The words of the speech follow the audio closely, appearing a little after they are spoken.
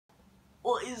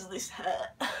What is this hair?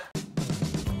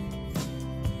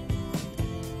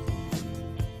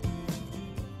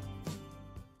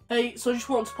 Hey, so I just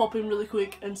wanted to pop in really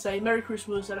quick and say Merry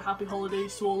Christmas and Happy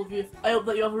Holidays to all of you. I hope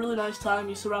that you have a really nice time,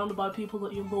 you're surrounded by people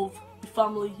that you love, your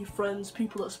family, your friends,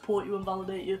 people that support you and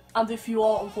validate you. And if you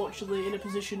are unfortunately in a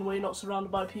position where you're not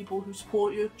surrounded by people who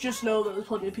support you, just know that there's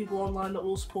plenty of people online that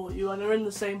will support you and are in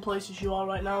the same place as you are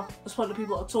right now. There's plenty of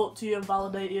people that talk to you and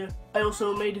validate you. I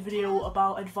also made a video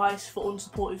about advice for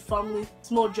unsupportive family.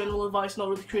 It's more general advice, not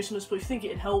really Christmas, but if you think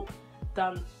it'd help,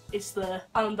 then it's there.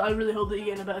 And I really hope that you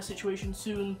get in a better situation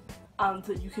soon and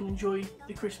that you can enjoy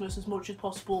the Christmas as much as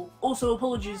possible. Also,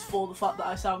 apologies for the fact that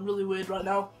I sound really weird right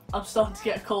now. I'm starting to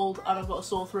get a cold and I've got a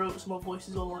sore throat, so my voice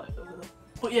is all like...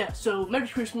 But yeah, so Merry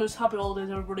Christmas, Happy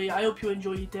Holidays everybody. I hope you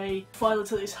enjoy your day. Finally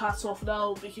take this hat off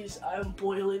now because I am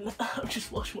boiling. I've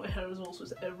just washed my hair as well, so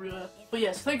it's everywhere. But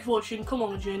yeah, so thank you for watching, come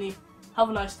on the journey, have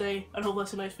a nice day, and hope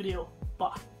that's a nice video.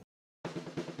 Bye.